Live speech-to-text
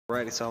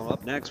Alrighty, so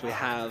up next we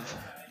have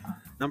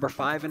number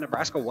 5 in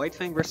Nebraska,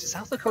 WhiteFang versus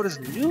South Dakota's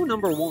new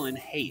number 1,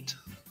 Hate.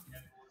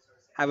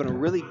 Having a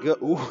really good.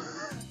 Ooh,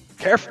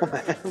 careful,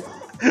 man.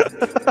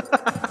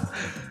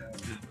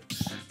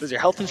 Does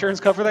your health insurance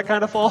cover that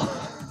kind of fall?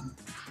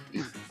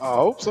 I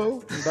hope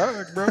so.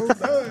 Dog, bro.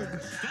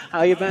 Dog.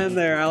 How you been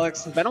there,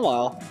 Alex? It's been a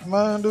while.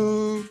 Man,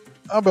 dude,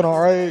 I've been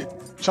alright.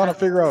 Trying to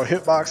figure out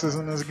hitboxes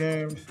in this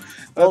game.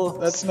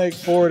 That snake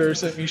forwarder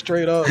sent me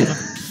straight up.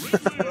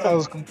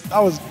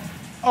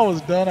 I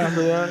was done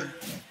after that.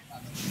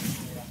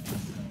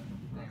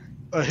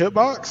 A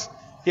hitbox?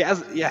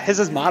 His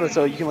is modded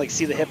so you can like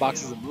see the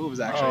hitboxes and moves.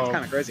 Actually, it's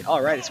kind of crazy.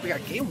 Alrighty, so we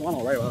got game 1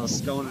 already. Well,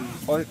 it's going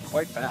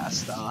quite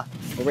fast.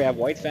 Where we have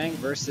WhiteFang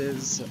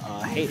versus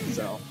Hate.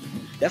 So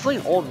definitely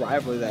an old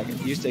rivalry that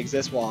used to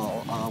exist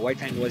while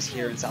WhiteFang was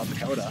here in South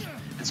Dakota.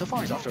 And so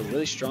far, he's off to a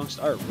really strong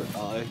start,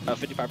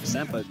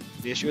 55%. But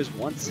the issue is,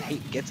 once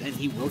Hate gets in,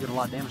 he will get a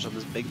lot of damage on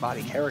this big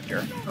body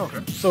character. Okay.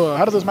 So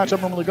how does this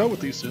matchup normally go with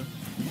these two?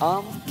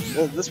 Well,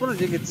 this one I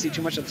didn't get to see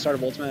too much at the start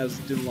of Ultimate. I was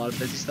doing a lot of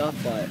busy stuff,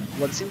 but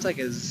what it seems like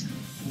is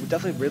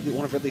definitely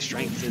one of Ridley's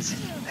strengths is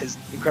his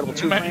incredible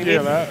two-framing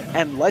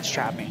and ledge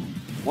trapping.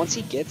 Once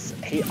he gets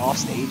Hate off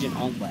stage and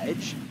on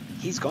ledge,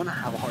 he's going to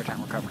have a hard time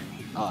recovering.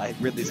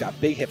 Ridley's got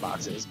big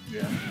hitboxes.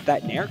 Yeah.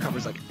 That Nair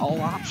covers like all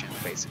options,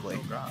 basically.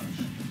 Oh, gosh.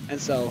 And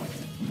so,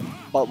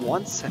 but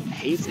once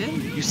Hate's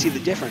in, you see the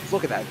difference.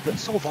 Look at that.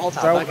 It's so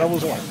volatile. That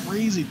was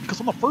crazy. Because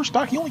on the first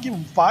stock, he only gave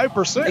him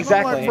 5%.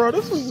 Exactly. I'm like, bro,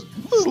 this is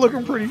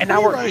looking pretty And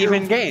now we're right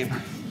even here. game.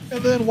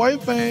 And then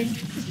WhiteFang,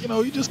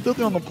 he just stood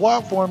there on the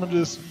platform and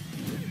just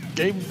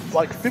gave him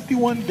like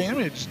 51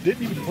 damage.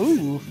 Didn't even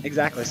move.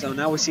 Exactly. So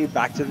now we're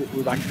back to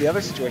the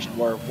other situation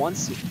where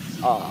once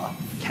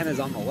Ken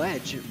is on the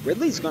ledge,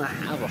 Ridley's going to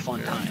have a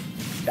fun time.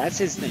 That's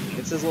his thing.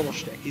 It's his little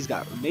shtick. He's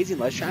got amazing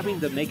ledge trapping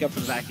to make up for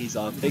the fact he's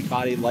a big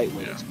body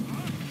lightweight. Yeah.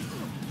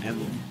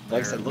 And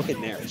like I said, look at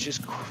Nair. It's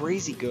just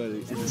crazy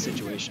good in this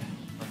situation.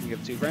 Looking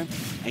at the 2-frame.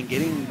 And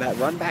getting that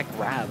run back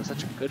grab is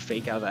such a good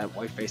fake out that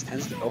Whiteface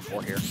tends to go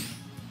for here.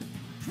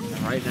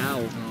 And right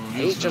now,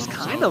 Hate just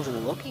kind of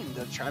looking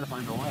to try to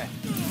find a way.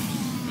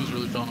 He's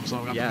really feeling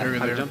himself. Had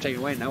a jump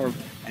taken away. Now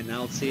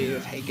let's see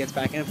if Hate gets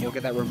back in. If we'll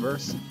get that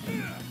reverse.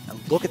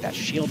 And look at that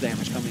shield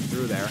damage coming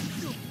through there.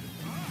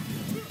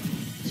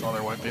 Saw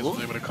their WhiteFang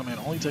was able to come in,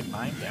 only take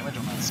 9 damage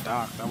on that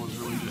stock. That was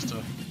really just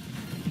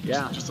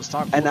a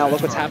stock. And now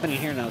look what's happening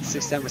here. Now it's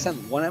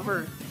 67%.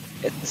 Whenever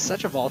it's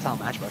such a volatile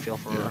matchup, I feel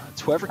for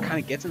it's whoever kind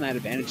of gets in that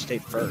advantage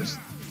state first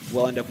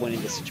will end up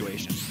winning this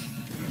situation.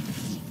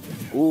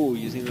 Ooh,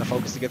 using the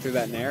focus to get through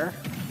that Nair.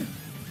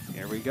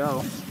 Here we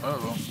go.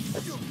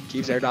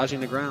 Keeps air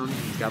dodging the ground.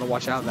 He's got to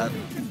watch out. That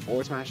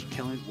forward smash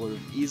killing would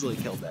have easily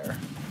killed there.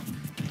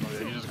 Oh,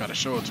 yeah, you just got to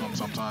show it to him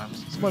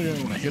sometimes. Somebody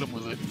doesn't want to hit him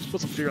with it. Just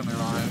put some fear in their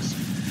eyes.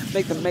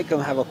 Make them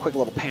have a quick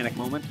little panic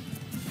moment.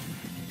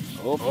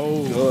 Oh,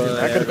 good.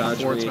 That could have been a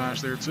forward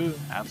smash there too.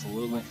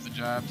 Absolutely. Went for the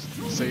jabs.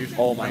 Safe.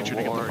 Oh my Made sure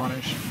to get the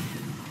punish.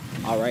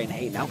 All right, and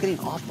Hate now getting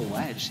off the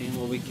ledge, seeing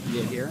what we can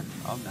get here.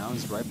 Oh, now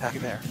he's right back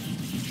there.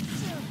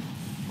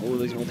 Oh,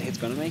 losing what the hit's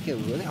going to make it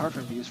really hard for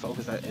him to use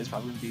focus. That is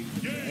probably going to be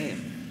the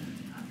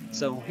game.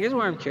 So here's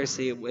where I'm curious to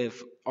see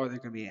if are there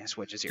going to be any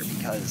switches here,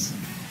 because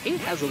Hate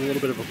has a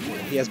little bit of a pool.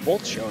 He has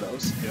both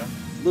Shotos,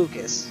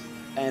 Lucas,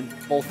 and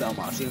both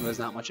Belmonts, even though there's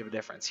not much of a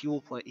difference.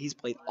 He's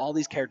played all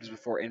these characters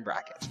before in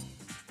bracket.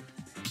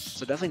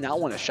 So definitely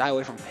not want to shy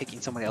away from picking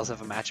somebody else if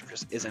a matchup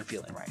just isn't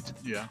feeling right.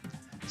 Yeah.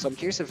 So I'm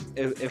curious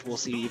if we'll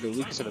see either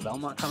Lucas or the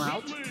Belmont come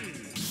out.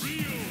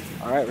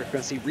 All right, we're going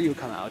to see Ryu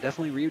come out.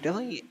 Definitely Ryu.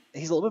 Definitely,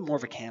 he's a little bit more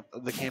of the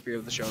campier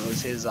of the show. It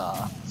was his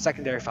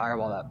secondary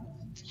fireball, that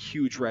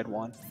huge red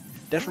one.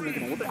 Definitely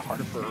making it a little bit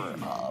harder for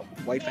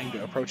WhiteFang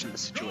to approach in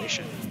this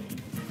situation.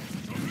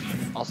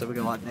 Also, we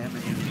got a lot of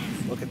damage.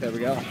 Look at there we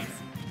go.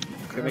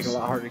 Could make it a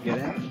lot harder to get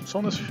in. So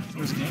in this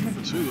game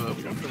number 2,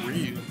 we got the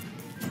Ryu.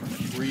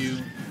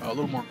 A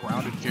little more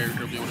grounded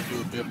character, be able to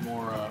do a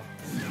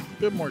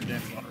bit more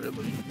damage on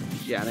Ridley.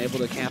 Yeah, and able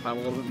to camp out a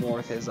little bit more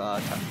with his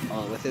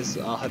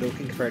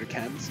Hadouken compared to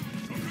Ken's.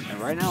 And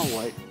right now,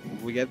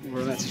 we're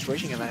in that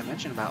situation that I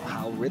mentioned about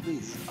how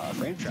Ridley's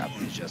frame trap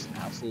is just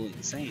absolutely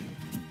insane.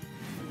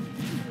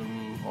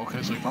 Ooh,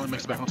 okay, so he finally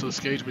makes it back onto the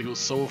stage, but he was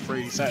so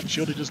afraid he sat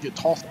chill to just get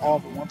tossed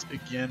off once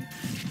again.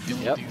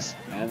 Dealing with these,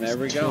 and there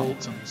we go. And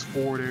these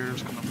forward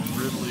airs coming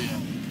from Ridley.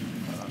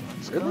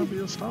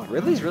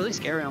 Ridley's really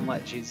scary on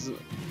ledge.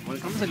 When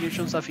it comes to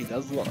neutral and stuff, he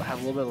does have a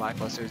little bit of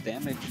lackluster. His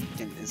damage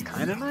is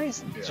kind of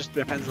nice. It just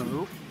depends on the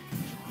move.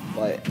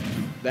 But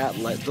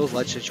those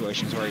ledge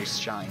situations where he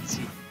shines,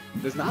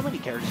 there's not many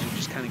characters who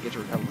just kind of get to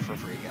recover for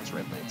free against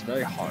Ridley. It's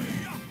very hard.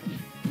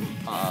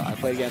 I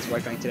played against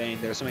WhiteFang today,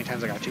 and there were so many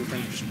times I got 2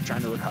 frames just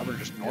trying to recover,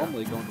 just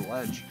normally going to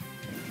ledge.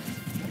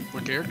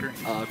 What character?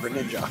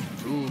 Greninja.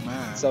 Ooh,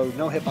 man. So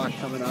no hitbox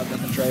coming up,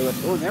 nothing to trade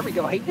with. Oh, there we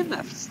go. Hating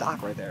that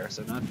stock right there.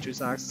 So not 2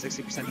 stocks,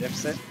 60%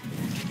 deficit.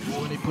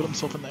 Oh, and he put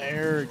himself in the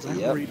air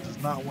exactly where he does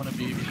not want to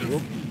be,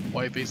 because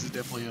WhiteFace has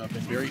definitely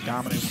been very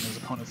dominant when his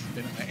opponents have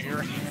been in the air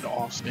and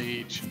off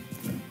stage.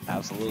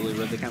 Absolutely,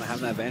 Ridley kind of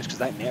having that advantage because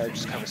that Nair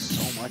just covers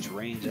so much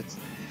range. It's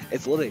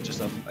literally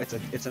just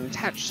it's an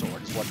attached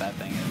sword is what that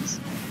thing is.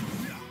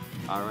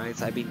 All right,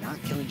 so I'd be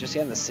not killing just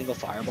yet in the single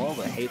fireball,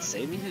 but Hate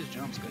saving his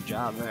jumps. Good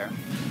job there.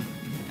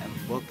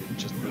 And look at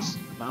just this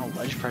amount of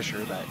ledge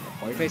pressure that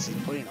WhiteFang is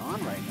putting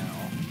on right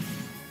now.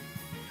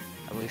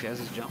 I believe he has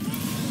his jump.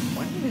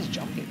 When did his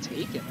jump get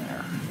taken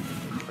there?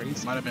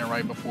 Crazy. Might have been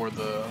right before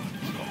the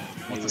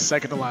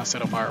second to last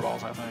set of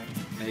fireballs, I think.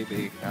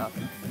 Maybe. Yeah.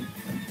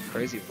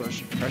 Crazy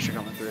pressure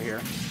coming through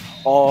here.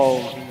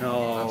 Oh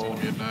no. That's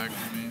gonna be a bag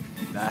for me.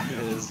 That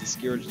is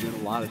Skewer's doing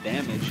a lot of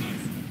damage.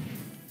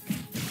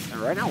 And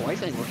right now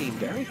WhiteFang looking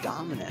very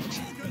dominant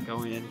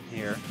going in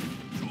here.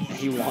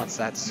 He wants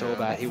that so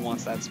bad. He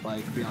wants that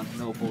spike beyond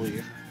no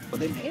belief. But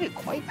they made it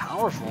quite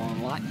powerful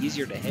and a lot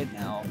easier to hit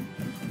now.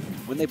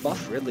 When they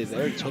buffed Ridley,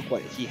 they took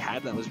what he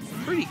had that was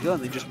pretty good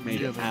and they just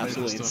made it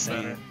absolutely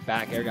insane. Better.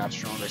 Back air got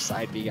stronger,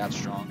 side B got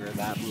stronger,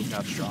 that move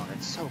got stronger.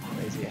 It's so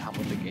crazy how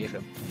much they gave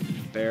him.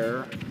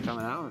 Bear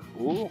coming out.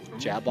 Ooh,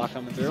 jab block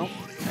coming through,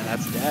 and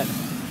that's dead.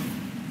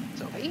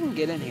 So if he can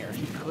get in here,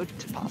 he could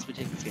possibly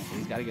take this game, but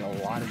he's got to get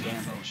a lot of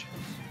damage.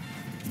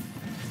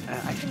 And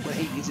I think what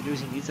he needs to do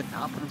is he needs to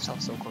not put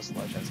himself so close to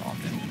ledge as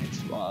often.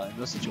 It's in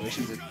those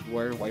situations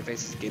where WhiteFang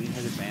is getting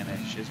his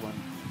advantage is when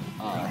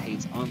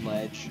Hate's on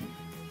ledge.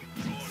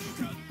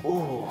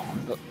 Ooh,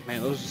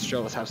 man, those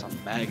Strovas have some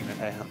magnet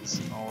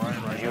hands.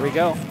 Alright, here we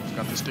go. He's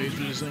got the stage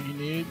positioning he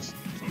needs.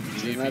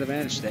 He's in that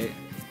advantage state.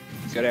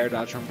 He's got air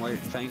dodge from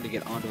WhiteFang to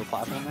get onto the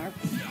platform there.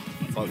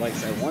 But like I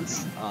said,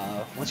 once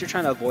you're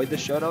trying to avoid the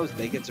Shotos,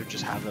 they get to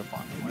just have their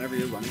fun. Whenever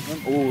you're running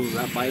them, ooh,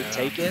 that might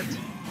take it.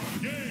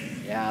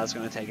 Yeah, that's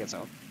gonna take it.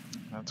 So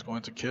that's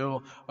going to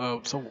kill.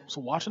 So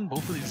watching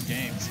both of these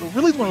games, so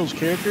really one of those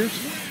characters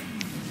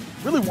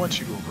really wants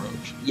you to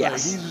approach. Yes.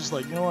 Like, he's just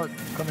like, you know what,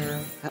 come here.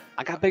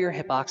 I got bigger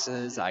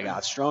hitboxes. I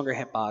got stronger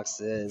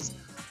hitboxes.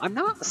 I'm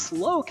not a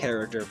slow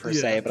character per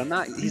se, but I'm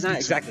not. He's not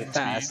exactly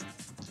fast.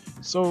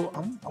 So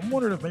I'm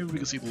wondering if maybe we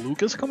can see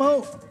Lucas come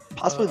out.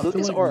 Possibly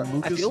Lucas, or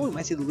Lucas, I feel we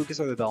might see the Lucas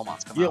or the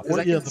Belmonts come out.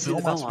 Yeah, the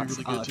Belmonts would be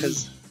really good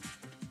because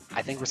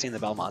I think we're seeing the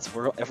Belmonts.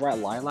 If we're at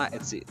Lilac,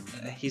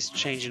 he's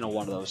changing to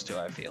one of those two.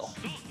 I feel.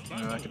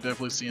 Yeah, I could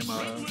definitely see him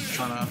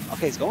trying to.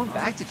 Okay, he's going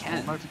back to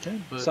Ken.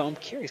 But... So I'm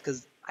curious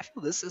because I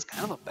feel this is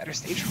kind of a better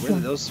stage for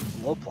really those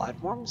low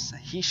platforms.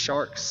 He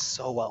sharks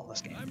so well in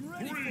this game.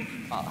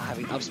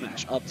 Having up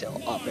smash, up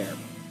tilt, up air,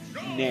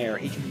 nair.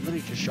 He can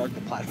literally just shark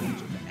the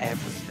platforms with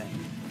everything.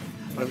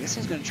 But I guess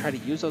he's going to try to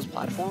use those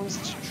platforms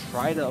to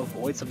try to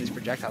avoid some of these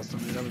projectiles,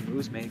 some of these other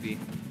moves maybe.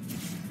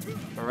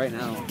 But right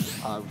now,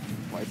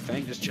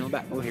 WhiteFang just chilling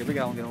back. Oh, here we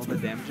go. We'll get a little bit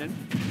of damage in.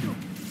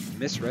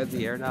 Misread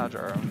the air dodge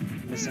or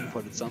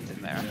misinputted something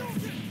there.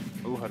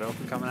 Ooh,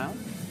 Hadouken coming out.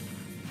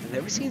 And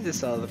ever seen this,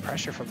 the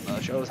pressure from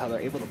the shows, how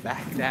they're able to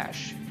back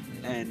dash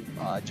and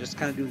just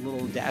kind of do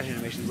little dash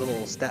animations,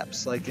 little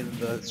steps like in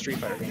the Street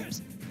Fighter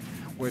games,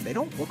 where they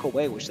don't look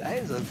away, which that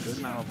is a good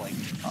amount of like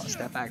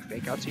step back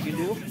fake outs you can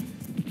do.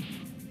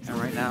 And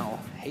right now,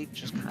 Hate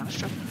just kind of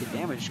struck the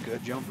damage.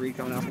 Good jump read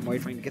coming out from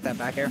WhiteFang to get that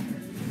back air.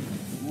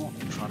 Ooh,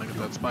 trying to get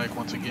that spike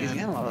once again. He's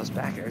getting a lot of those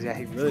back airs. Yeah,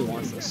 he really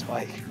wants the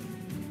spike.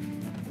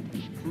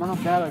 Come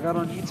on, Dad, I got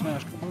on Heat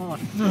Smash. Come on.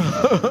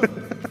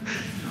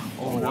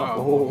 Oh, wow.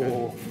 Oh,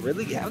 okay.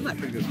 Really having that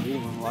pretty good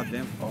move on a lot of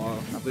them.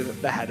 I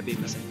believe that had to be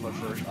missing foot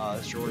for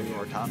Shuri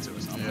or Tatsu or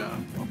something. Yeah.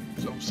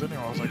 So I'm sitting there,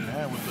 I was like,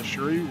 man, would the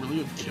Shuri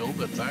really have killed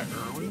that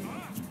early?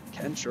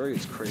 Ken Shuri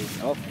is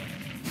crazy. Oh.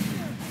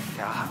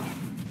 God.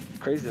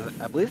 Crazy.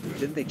 I believe,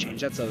 didn't they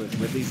change that so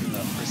if Ridley's in the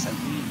percent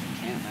lead, you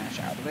can't mash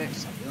out of it or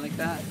something like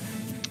that?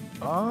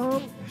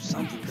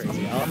 Something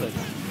crazy.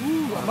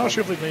 I'm not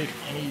sure if they made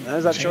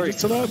any changes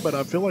to that, but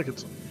I feel like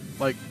it's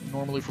like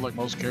normally for like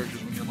most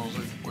characters when you're those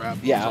like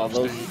grab. Yeah,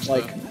 those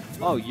like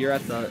you're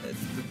at the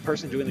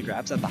person doing the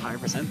grabs at the higher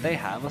percent, they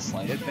have a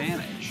slight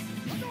advantage.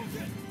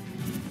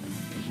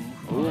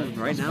 Ooh, and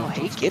right now,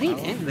 Hate getting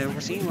in there. We're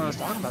seeing what I was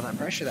talking about, that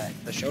pressure that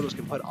the Shotos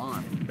can put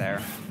on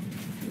there.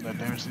 That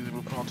damage needs to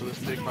be put onto this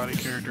big body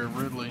character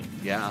Ridley.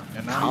 Yeah,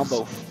 and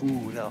combo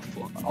food,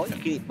 all you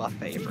can eat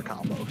buffet for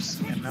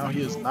combos. And now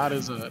he's not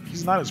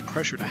as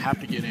pressured to have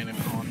to get in and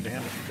put on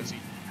damage because he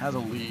has a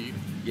lead.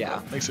 Yeah,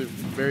 makes it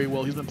very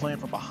well. He's been playing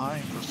from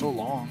behind for so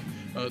long,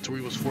 to where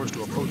he was forced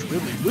to approach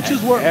Ridley, which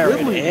is what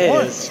Ridley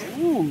wants.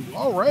 Ooh,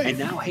 all right. And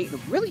now Hate a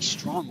really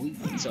strong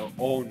lead. So,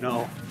 oh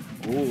no,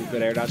 ooh,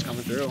 good air dodge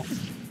coming through.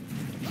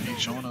 He's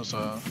showing us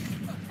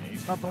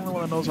he's not the only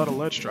one that knows how to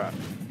ledge trap.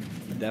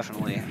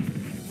 Definitely.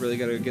 Really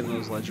got to get in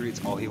those ledge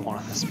reads. Oh, he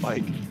wanted the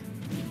spike.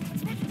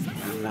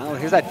 And now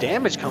here's that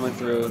damage coming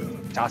through.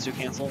 Tatsu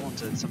cancel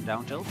into some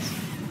down tilts.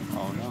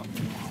 Oh no.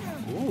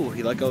 Ooh,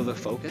 he let go of the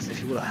focus. If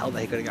he would have held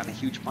that, he could have gotten a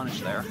huge punish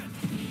there.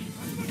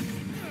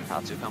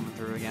 Tatsu coming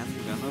through again.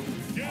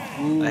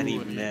 Ooh, and he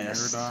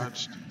missed. Air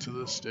dodged to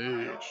the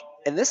stage.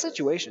 In this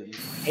situation,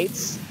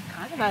 Hate's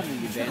kind of having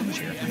the advantage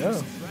here.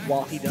 Yeah.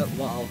 While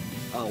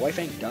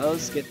WhiteFang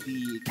does get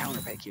the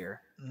counter pick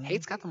here,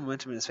 Hate's got the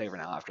momentum in his favor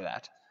now after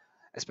that.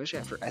 Especially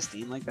after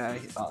SDing like that,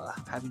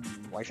 having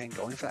WhiteFang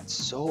going for that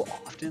so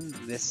often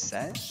this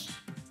set,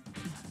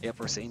 Yep,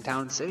 we're seeing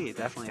Town City.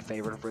 Definitely a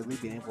favorite of Ridley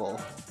being able.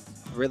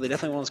 Ridley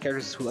definitely one of those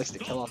characters who likes to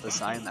kill off the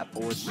side and that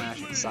forward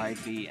smash and side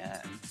B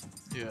and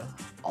Yeah.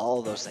 all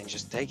of those things,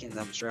 just taking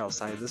them straight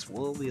outside. This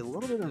will be a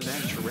little bit of an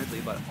advantage for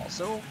Ridley, but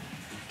also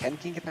Ken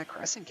can get that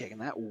crescent kick,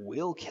 and that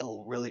will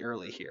kill really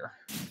early here.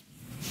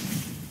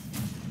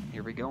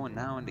 Here we go, and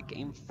now into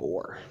game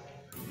 4.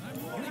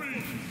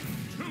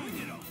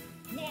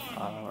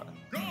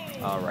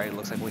 All right,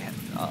 looks like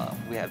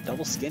we have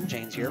double skin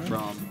chains here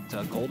from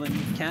Golden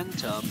Ken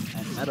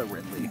and Meta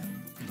Ridley.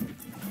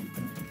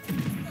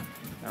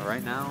 All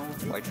right, now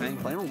WhiteFang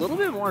playing a little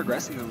bit more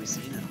aggressive than we've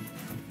seen him.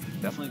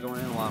 Definitely going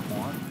in a lot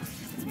more.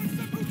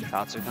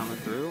 Tatsu coming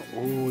through.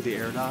 Ooh, the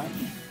air dive.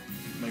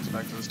 Makes it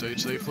back to the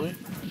stage safely.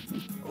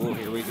 Ooh,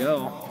 here we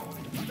go.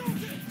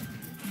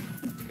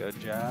 Good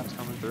jabs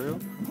coming through.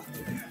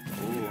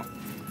 Ooh.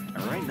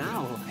 And right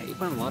now, he's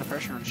putting a lot of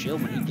pressure on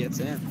Shield when he gets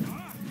in.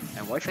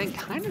 And WhiteFang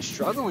kind of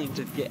struggling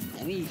to get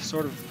any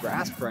sort of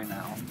grasp right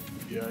now.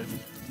 Yeah,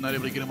 not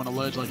able to get him on a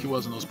ledge like he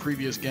was in those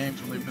previous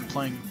games when they've been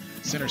playing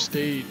center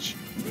stage.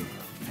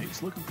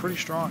 He's looking pretty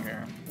strong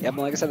here. Yeah,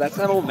 but like I said, that's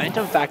that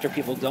momentum factor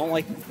people don't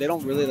like. They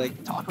don't really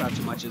like talk about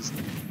too much. Is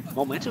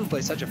momentum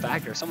plays such a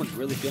factor. If someone's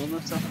really feeling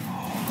themselves.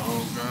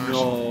 Oh gosh.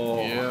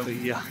 No.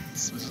 Yeah.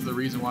 This is the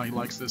reason why he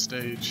likes this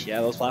stage.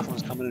 Yeah, those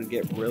platforms come in and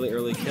get really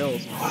early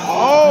kills.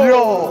 Oh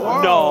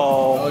no!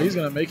 No! Oh, he's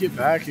gonna make it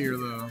back here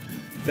though.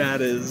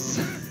 That's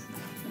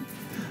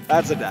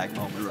a dag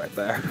moment right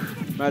there.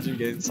 Imagine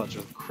getting such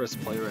a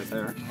crisp play right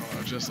there.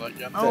 Oh, just like,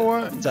 you know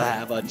what? To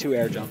have 2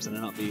 air jumps and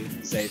then not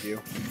save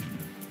you.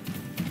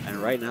 And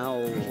right now,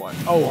 what?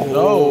 Oh,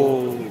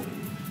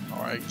 no!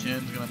 Alright,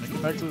 Ken's gonna make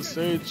it back to the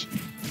stage.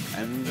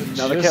 And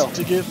another kill.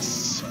 To get,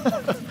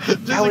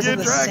 that was in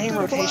the same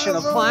rotation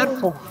of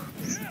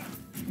platforms.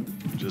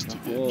 Just to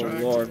get oh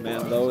lord,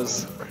 man,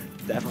 those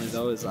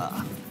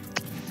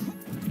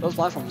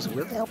platforms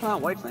really helping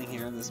out WhiteFang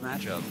here in this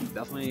matchup.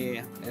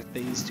 Definitely, if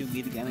these two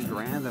meet again in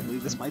Grand, I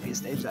believe this might be a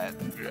stage that.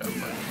 Yeah,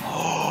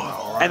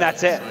 like, and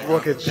that's it.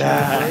 Look at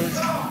that.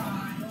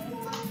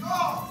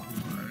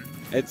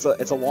 It's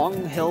a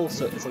long hill,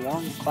 so it's a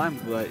long climb,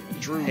 but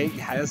Drew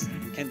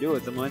can do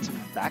it. The momentum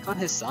back on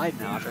his side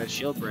now after that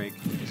shield break.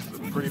 It's a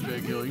pretty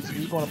big hill.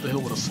 He's going up the hill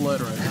with a sled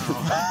right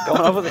now.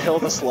 Going up with the hill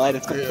with a sled.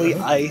 It's complete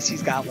ice.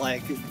 He's got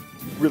like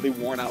really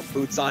worn out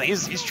boots on.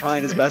 He's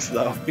trying his best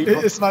though.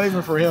 It's not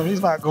even for him.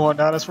 He's not going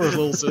down. It's for his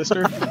little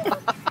sister.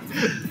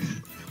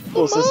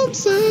 Mom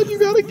said you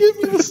gotta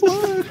give me the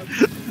sled.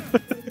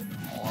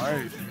 All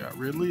right, we got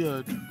Ridley.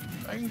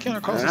 I can count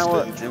across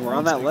the stage. And we're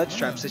on that ledge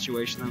trap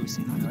situation that we've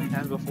seen many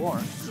times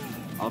before.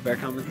 All bear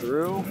coming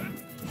through.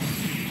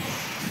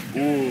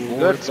 Ooh,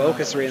 good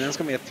focus rate, and that's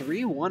going to be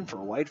a 3-1 for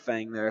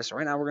WhiteFang there. So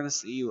right now we're going to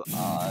see,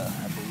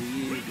 I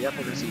believe, yep,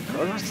 we're going to see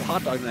Crows versus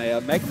Hot Dog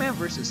Night, Mega Man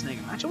versus Snake.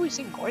 A matchup we've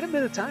seen quite a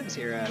bit of times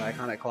here at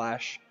Iconic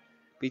Clash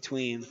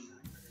between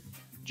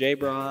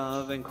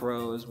J-Brav and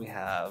Crows. We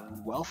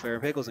have Welfare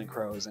Pickles and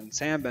Crows, and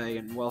Sandbag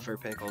and Welfare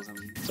Pickles, and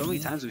so many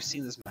times we've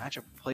seen this matchup play